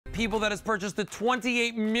people that has purchased the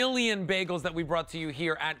 28 million bagels that we brought to you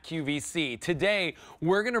here at QVC. Today,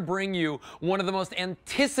 we're going to bring you one of the most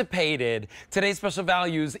anticipated Today's Special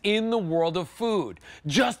Values in the world of food.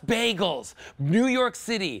 Just bagels. New York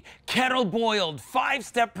City, kettle boiled,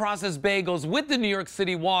 5-step processed bagels with the New York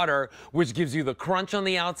City water, which gives you the crunch on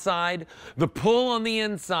the outside, the pull on the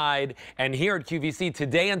inside, and here at QVC,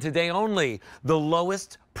 today and today only, the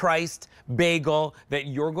lowest priced bagel that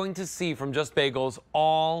you're going to see from Just Bagels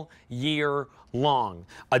all year long.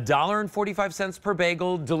 $1.45 per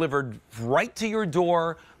bagel delivered right to your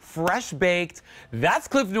door, fresh baked. That's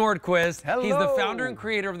Cliff Nordquist. Hello. He's the founder and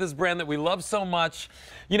creator of this brand that we love so much.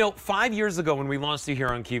 You know, 5 years ago when we launched it here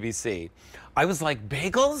on QVC, I was like,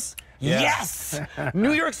 bagels? Yeah. Yes!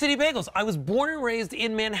 New York City bagels. I was born and raised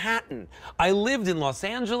in Manhattan. I lived in Los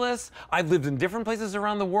Angeles. I've lived in different places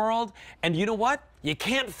around the world. And you know what? You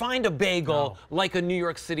can't find a bagel like a New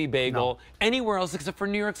York City bagel anywhere else except for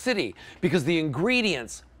New York City because the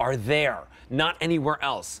ingredients are there, not anywhere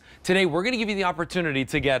else. Today, we're going to give you the opportunity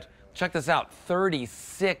to get, check this out,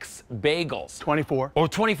 36 bagels. 24. Or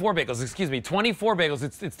 24 bagels, excuse me. 24 bagels.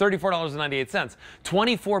 It's $34.98.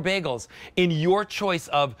 24 bagels in your choice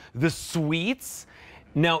of the sweets.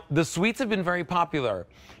 Now, the sweets have been very popular.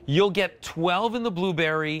 You'll get 12 in the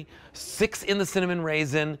blueberry, 6 in the cinnamon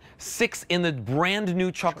raisin, 6 in the brand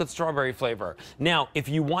new chocolate strawberry flavor. Now, if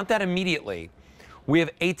you want that immediately, we have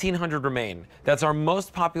 1,800 remain. That's our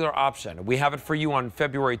most popular option. We have it for you on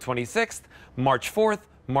February 26th, March 4th,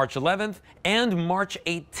 March 11th, and March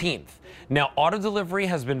 18th. Now, auto delivery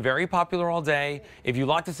has been very popular all day. If you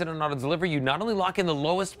lock this in on auto delivery, you not only lock in the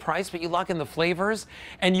lowest price, but you lock in the flavors,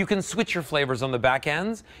 and you can switch your flavors on the back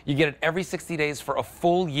ends. You get it every 60 days for a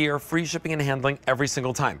full year, free shipping and handling every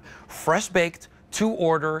single time. Fresh baked, to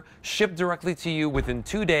order, shipped directly to you within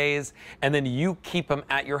 2 days, and then you keep them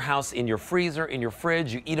at your house in your freezer, in your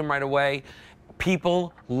fridge, you eat them right away.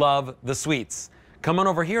 People love the sweets. Come on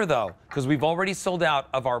over here, though, because we've already sold out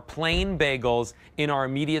of our plain bagels in our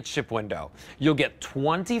immediate ship window. You'll get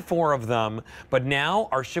 24 of them, but now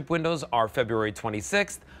our ship windows are February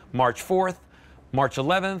 26th, March 4th, March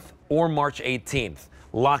 11th, or March 18th.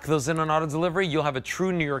 Lock those in on auto delivery. You'll have a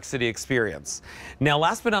true New York City experience. Now,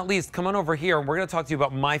 last but not least, come on over here, and we're going to talk to you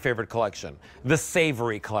about my favorite collection, the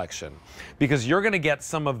Savory Collection, because you're going to get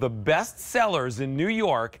some of the best sellers in New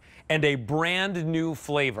York and a brand new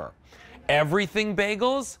flavor. Everything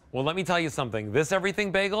bagels, well, let me tell you something. This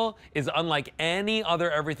everything bagel is unlike any other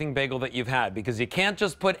everything bagel that you've had because you can't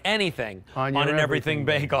just put anything on an everything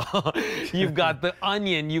bagel. You've got the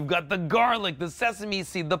onion, you've got the garlic, the sesame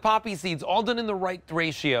seed, the poppy seeds, all done in the right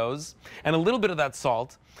ratios, and a little bit of that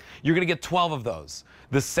salt. You're going to get 12 of those.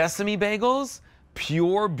 The sesame bagels,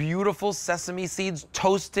 pure, beautiful sesame seeds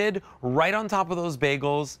toasted right on top of those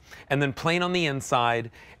bagels, and then plain on the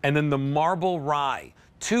inside, and then the marble rye.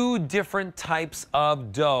 2 different types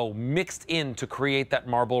of dough mixed in to create that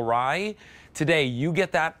marble rye. Today, you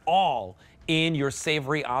get that all in your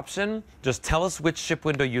savory option. Just tell us which ship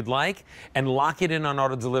window you'd like and lock it in on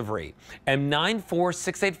auto delivery. And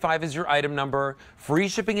 94685 is your item number, free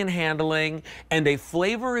shipping and handling, and a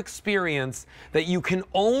flavor experience that you can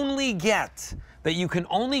only get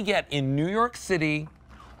in New York City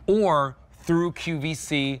or through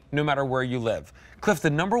QVC, no matter where you live. Cliff,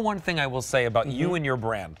 the number one thing I will say about you and your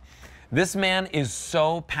brand, this man is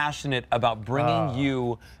so passionate about bringing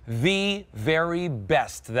you the very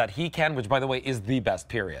best that he can, which, by the way, is the best,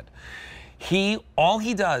 period. All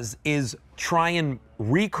he does is try and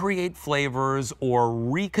recreate flavors or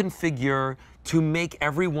reconfigure to make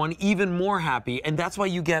everyone even more happy, and that's why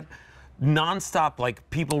you get nonstop, like,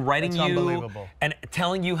 people writing you and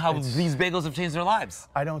telling you how these bagels have changed their lives.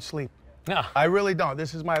 I don't sleep. No. I really don't.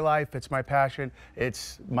 This is my life. It's my passion.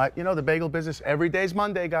 It's my, you know, the bagel business. Every day's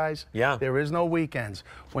Monday, guys. Yeah. There is no weekends.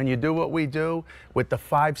 When you do what we do with the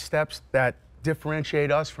 5 steps that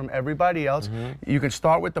differentiate us from everybody else, you can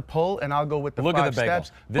start with the pull, and I'll go with the 5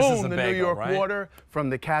 steps. This Boom, is a the bagel, New York right? water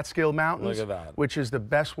from the Catskill Mountains, Look at that. which is the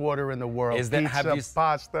best water in the world. Is that, Pizza,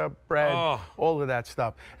 pasta, bread, all of that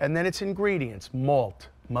stuff. And then it's ingredients, malt,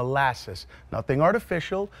 molasses, nothing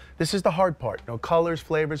artificial. This is the hard part. No colors,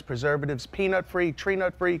 flavors, preservatives, peanut-free, tree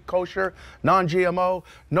nut-free, kosher, non-GMO,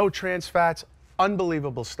 no trans fats,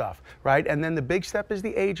 unbelievable stuff, right? And then the big step is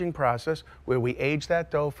the aging process, where we age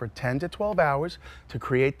that dough for 10 to 12 hours to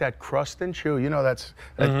create that crust and chew. You know, that's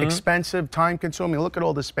expensive, time-consuming. Look at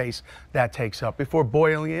all the space that takes up before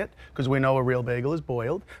boiling it, because we know a real bagel is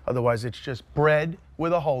boiled. Otherwise, it's just bread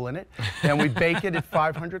with a hole in it. And we bake it at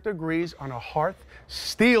 500 degrees on a hearth,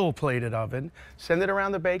 steel-plated oven. Send it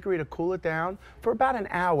around the bakery to cool it down for about an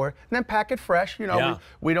hour, and then pack it fresh. You know,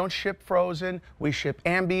 we don't ship frozen. We ship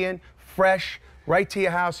ambient, fresh, right to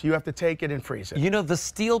your house. You have to take it and freeze it. You know, the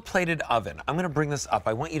steel-plated oven, I'm going to bring this up.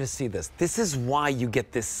 I want you to see this. This is why you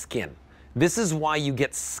get this skin. This is why you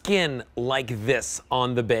get skin like this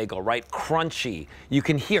on the bagel, right? Crunchy. You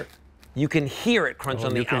can hear it. You can hear it crunch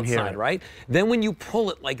on the outside, right? Then when you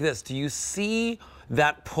pull it like this, do you see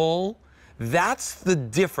that pull? That's the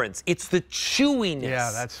difference. It's the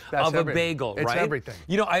chewiness of a bagel, right? It's everything.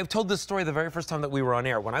 You know, I've told this story the very first time that we were on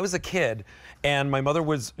air. When I was a kid, and my mother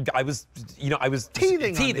was, I was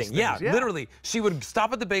teething. Yeah, literally. She would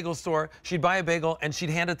stop at the bagel store, she'd buy a bagel, and she'd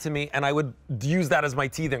hand it to me, and I would use that as my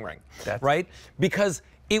teething ring, right? Because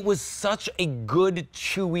it was such a good,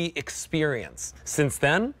 chewy experience. Since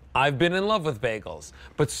then, I've been in love with bagels,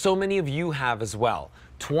 but so many of you have as well.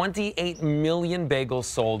 28 million bagels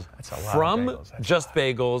sold from Just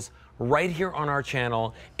Bagels right here on our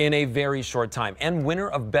channel in a very short time. And winner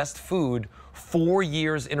of Best Food 4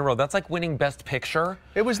 years in a row. That's like winning Best Picture.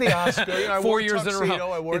 It was the Oscar. You know, 4 years in a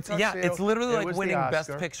row. I wore a tuxedo. Yeah, it's literally like winning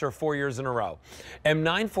Best Picture 4 years in a row. And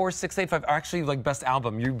 94685, actually like Best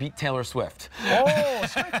Album. You beat Taylor Swift. Oh,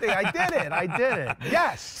 Swifty, I did it. I did it.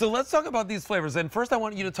 Yes. So let's talk about these flavors. And first I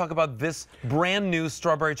want you to talk about this brand new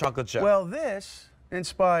strawberry chocolate chip. Well, this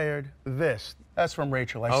inspired this. That's from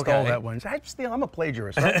Rachel. I stole that one. I'm a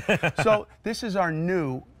plagiarist, right? So this is our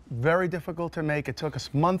new, very difficult to make. It took us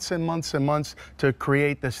months and months and months to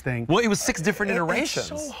create this thing. Well, it was 6 different iterations.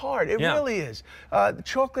 It's so hard. It really is. The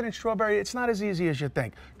chocolate and strawberry, it's not as easy as you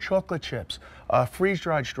think. Chocolate chips,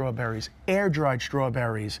 freeze-dried strawberries, air-dried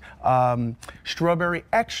strawberries, strawberry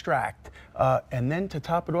extract, and then to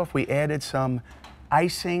top it off, we added some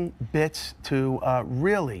icing bits to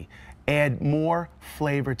really add more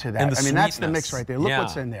flavor to that. I mean, that's the mix right there. Look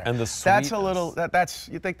what's in there. And the sweetness. That's a little,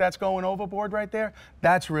 you think that's going overboard right there?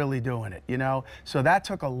 That's really doing it, you know? So that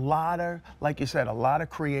took a lot of, like you said, a lot of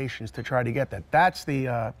creations to try to get that. That's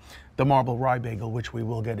the marble rye bagel, which we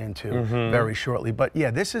will get into very shortly. But yeah,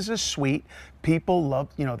 this is a sweet. People love,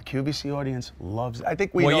 you know, the QVC audience loves it. I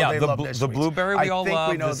think we know they love this. The blueberry we all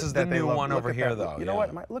love. This is the new one over here, though. You know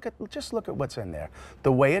what? Just look at what's in there.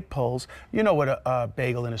 The way it pulls. You know what a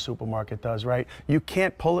bagel in a supermarket does, right? You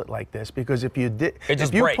can't pull it like this, because if you did,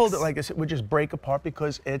 if you pulled it like this, it would just break apart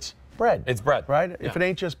because it's bread. It's bread, right? If it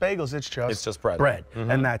ain't just bagels, it's just bread.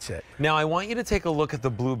 And that's it. Now I want you to take a look at the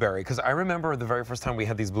blueberry, because I remember the very first time we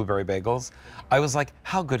had these blueberry bagels, I was like,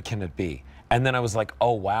 how good can it be? And then I was like,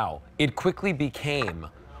 oh wow. It quickly became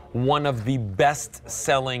one of the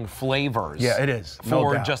best-selling flavors. Yeah, it is.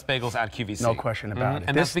 For Just Bagels at QVC. No question about it.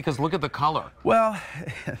 And that's because look at the color. Well,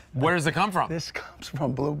 where does it come from? This comes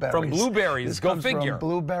from blueberries. From blueberries. This Go comes figure. From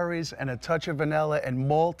blueberries and a touch of vanilla and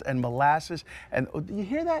malt and molasses. And do you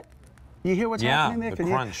hear that? You hear what's happening there? The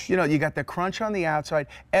crunch. You know, you got the crunch on the outside.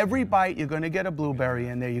 Every bite, you're going to get a blueberry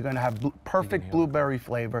in there. You're going to have perfect blueberry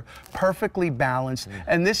flavor, perfectly balanced.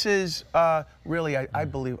 And this is really, I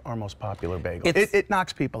believe, our most popular bagel. It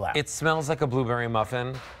knocks people out. It smells like a blueberry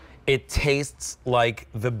muffin. It tastes like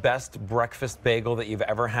the best breakfast bagel that you've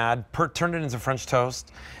ever had. Turn it into French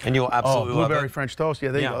toast, and you'll absolutely love it. Blueberry French toast.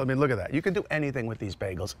 Yeah, there you go. I mean, look at that. You can do anything with these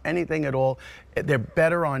bagels. Anything at all. They're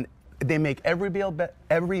better on. They make every meal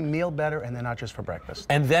better, and they're not just for breakfast.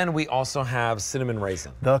 And then we also have cinnamon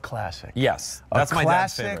raisin. The classic. Yes, that's my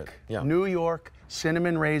dad's favorite. Classic New York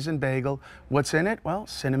cinnamon raisin bagel. What's in it? Well,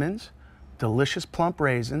 cinnamons, delicious plump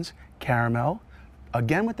raisins, caramel,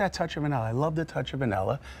 again with that touch of vanilla. I love the touch of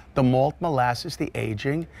vanilla. The malt, molasses, the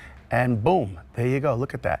aging, and boom, there you go.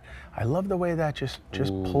 Look at that. I love the way that just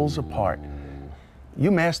pulls apart. You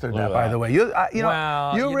mastered that, by the way. You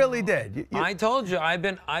really did. I told you, I've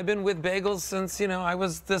been with bagels since, you know, I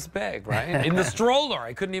was this big, right? In the stroller,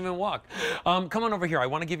 I couldn't even walk. Come on over here. I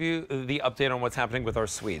want to give you the update on what's happening with our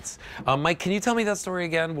sweets. Mike, can you tell me that story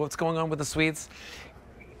again? What's going on with the sweets?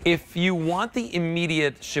 If you want the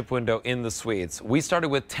immediate ship window in the sweets, we started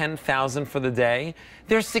with 10,000 for the day.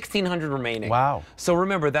 There's 1,600 remaining. Wow. So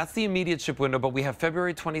remember, that's the immediate ship window, but we have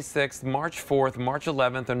February 26th, March 4th, March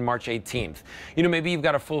 11th, and March 18th. You know, maybe you've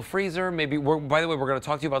got a full freezer. Maybe, by the way, we're going to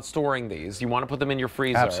talk to you about storing these. You want to put them in your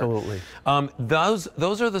freezer. Absolutely.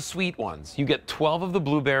 Those are the sweet ones. You get 12 of the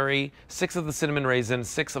blueberry, 6 of the cinnamon raisin,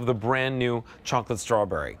 6 of the brand new chocolate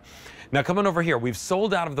strawberry. Now coming over here, we've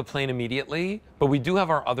sold out of the plain immediately, but we do have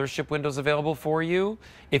our other ship windows available for you.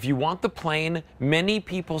 If you want the plain, many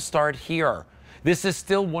people start here. This is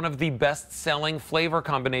still one of the best-selling flavor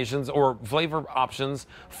combinations or flavor options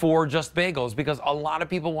for Just Bagels because a lot of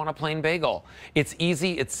people want a plain bagel. It's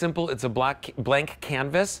easy, it's simple, it's a blank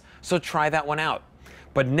canvas, so try that one out.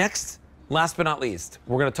 But next, last but not least,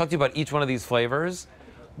 we're gonna talk to you about each one of these flavors.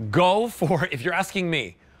 Go for, if you're asking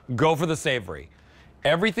me, go for the savory.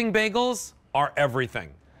 Everything bagels are everything.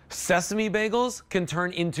 Sesame bagels can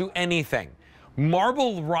turn into anything.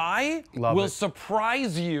 Marble rye will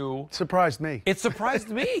surprise you. Surprised me. It surprised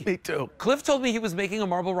me. Me too. Cliff told me he was making a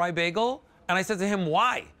marble rye bagel, and I said to him,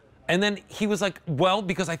 why? And then he was like, well,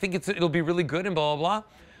 because I think it'll be really good and blah, blah, blah.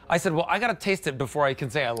 I said, well, I got to taste it before I can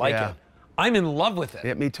say I like it. I'm in love with it.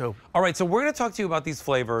 Yeah, me too. All right, so we're going to talk to you about these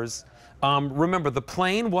flavors. Remember, the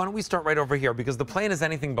plain, why don't we start right over here? Because the plain is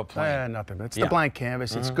anything but plain. Nothing. It's the blank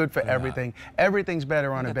canvas. It's good for everything. Everything's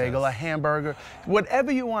better on a bagel, a hamburger,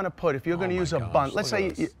 whatever you want to put. If you're going to use a bun, let's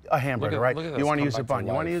say a hamburger, right? You want to use a bun.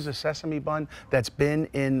 You want to use a sesame bun that's been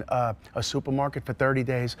in a supermarket for 30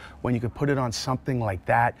 days when you could put it on something like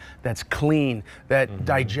that, that's clean, that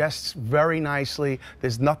digests very nicely.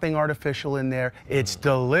 There's nothing artificial in there. It's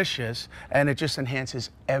delicious, and it just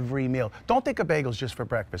enhances every meal. Don't think of bagels just for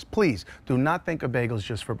breakfast. Please. Do not think of bagels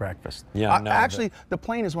just for breakfast. Yeah, no, actually, the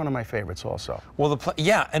plain is one of my favorites also. Well,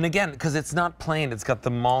 yeah, and again, because it's not plain, it's got the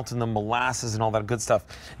malt and the molasses and all that good stuff.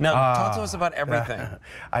 Now, talk to us about everything.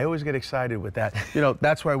 I always get excited with that. You know,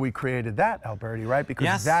 that's why we created that, Alberti, right?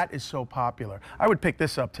 Because that is so popular. I would pick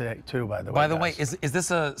this up today, too, by the way. By the way, is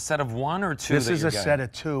this a set of 1 or 2? This is a set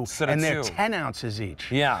of 2, and they're 10 ounces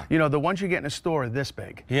each. Yeah. You know, the ones you get in a store are this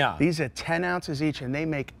big. Yeah. These are 10 ounces each, and they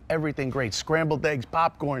make everything great. Scrambled eggs,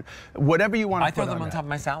 popcorn, whatever you want to put on I throw them on top of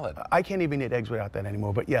my salad. I can't even eat eggs without that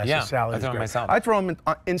anymore, but yes, the salad is great. I throw them on my salad. I throw them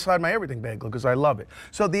inside my everything bagel because I love it.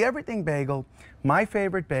 So the everything bagel, my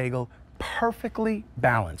favorite bagel, perfectly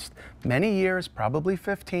balanced. Many years, probably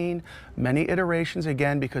 15, many iterations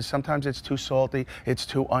again, because sometimes it's too salty, it's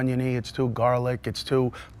too oniony, it's too garlic, there's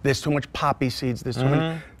too much poppy seeds, there's too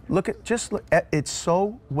many. Look at, it's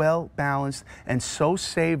so well balanced and so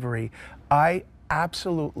savory. I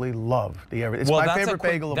absolutely love the everything. It's my favorite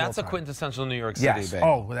bagel of all time. That's a quintessential New York City bagel.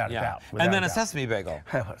 Oh, without a doubt. And then a sesame bagel.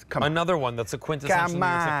 Come on. Another one that's a quintessential New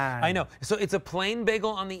York City. I know. So it's a plain bagel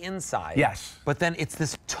on the inside. Yes. But then it's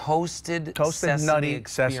this toasted nutty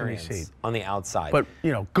sesame seed on the outside. But,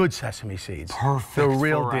 you know, good sesame seeds. Perfect the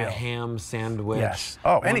real for deal. A ham sandwich. Yes.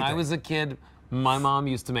 Oh, anything. When I was a kid, my mom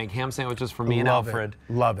used to make ham sandwiches for me and Alfred.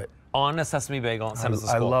 Love it. On a sesame bagel and send us to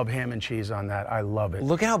school. I love ham and cheese on that. I love it.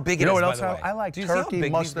 Look at how big it is, You know what by else the way. I like? Turkey,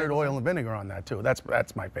 mustard, oil, and vinegar on that, too.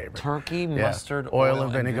 That's my favorite. Turkey, mustard, oil,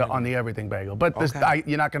 and vinegar on the everything bagel. But this,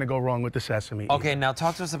 you're not going to go wrong with the sesame. Okay, now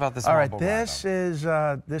talk to us about this. All right, this is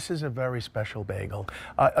a very special bagel.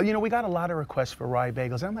 You know, we got a lot of requests for rye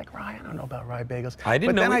bagels. I'm like, rye? I don't know about rye bagels. I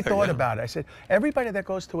didn't know But then either, I thought about it. I said, everybody that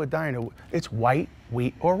goes to a diner, it's white,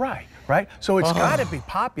 wheat, or rye, right? So it's got to be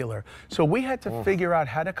popular. So we had to figure out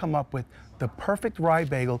how to come up with the perfect rye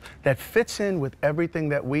bagel that fits in with everything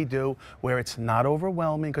that we do, where it's not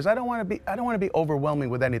overwhelming, because I don't want to be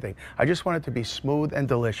overwhelming with anything. I just want it to be smooth and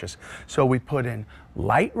delicious. So we put in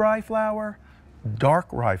light rye flour, dark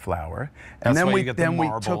rye flour, and then we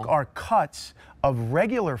took our cuts of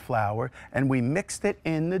regular flour and we mixed it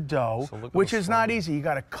in the dough, which is not easy. You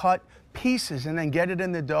got to cut pieces and then get it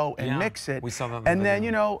in the dough and mix it. We saw that. And then,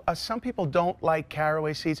 you know, some people don't like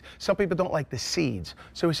caraway seeds. Some people don't like the seeds.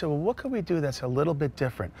 So we said, well, what could we do that's a little bit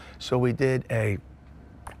different? So we did a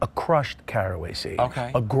crushed caraway seed,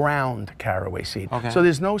 a ground caraway seed. So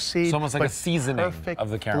there's no seed. It's almost like a seasoning perfect of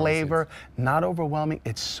the caraway flavor, seeds. Not overwhelming.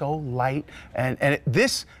 It's so light, and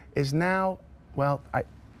this is now, well,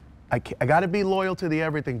 I got to be loyal to the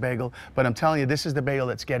everything bagel, but I'm telling you, this is the bagel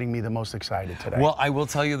that's getting me the most excited today. Well, I will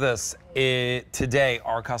tell you this. Today,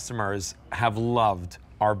 our customers have loved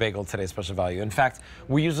our bagel today special value. In fact,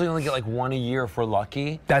 we usually only get like 1 a year if we're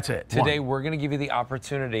lucky. That's it. Today, we're going to give you the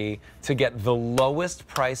opportunity to get the lowest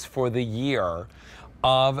price for the year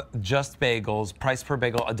of Just Bagels, price per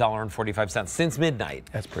bagel $1.45 since midnight.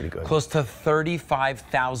 That's pretty good. Close to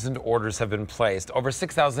 35,000 orders have been placed, over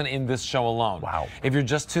 6,000 in this show alone. Wow. If you're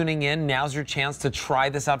just tuning in, now's your chance to try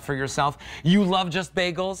this out for yourself. You love Just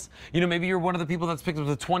Bagels. You know, maybe you're one of the people that's picked up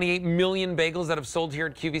the 28 million bagels that have sold here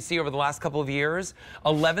at QVC over the last couple of years.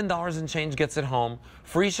 $11 and change gets it home.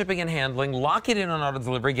 Free shipping and handling. Lock it in on auto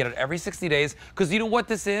delivery. Get it every 60 days. Because you know what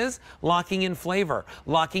this is? Locking in flavor,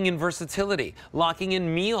 locking in versatility, locking putting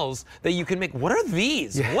in meals that you can make. What are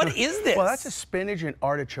these? Yeah. What is this? Well, that's a spinach and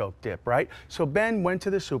artichoke dip, right? So Ben went to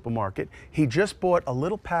the supermarket. He just bought a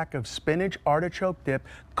little pack of spinach artichoke dip,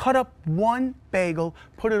 cut up one bagel,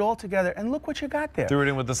 put it all together, and look what you got there. Threw it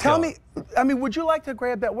in with the Tell skillet. me, I mean, would you like to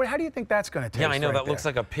grab that? How do you think that's going to taste? Yeah, I know, right that looks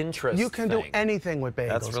there? like a Pinterest You can do thing. anything with bagels.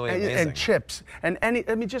 That's really and, amazing. and chips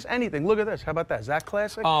and just anything. Look at this. How about that? Is that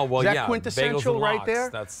classic? Oh, well, Is that yeah. quintessential Bagels and right lox. there?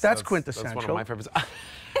 That's quintessential. That's one of my favorites.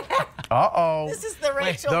 Uh-oh. This is the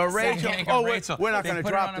Rachel. the set. Rachel. Oh, wait, we're not going to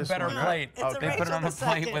drop this one. Plate. It's a They put it on a Rachel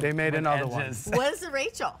plate II. with They made with another edges. one. What is the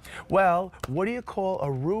Rachel? Well, what do you call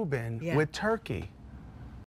a Reuben Yeah. with turkey?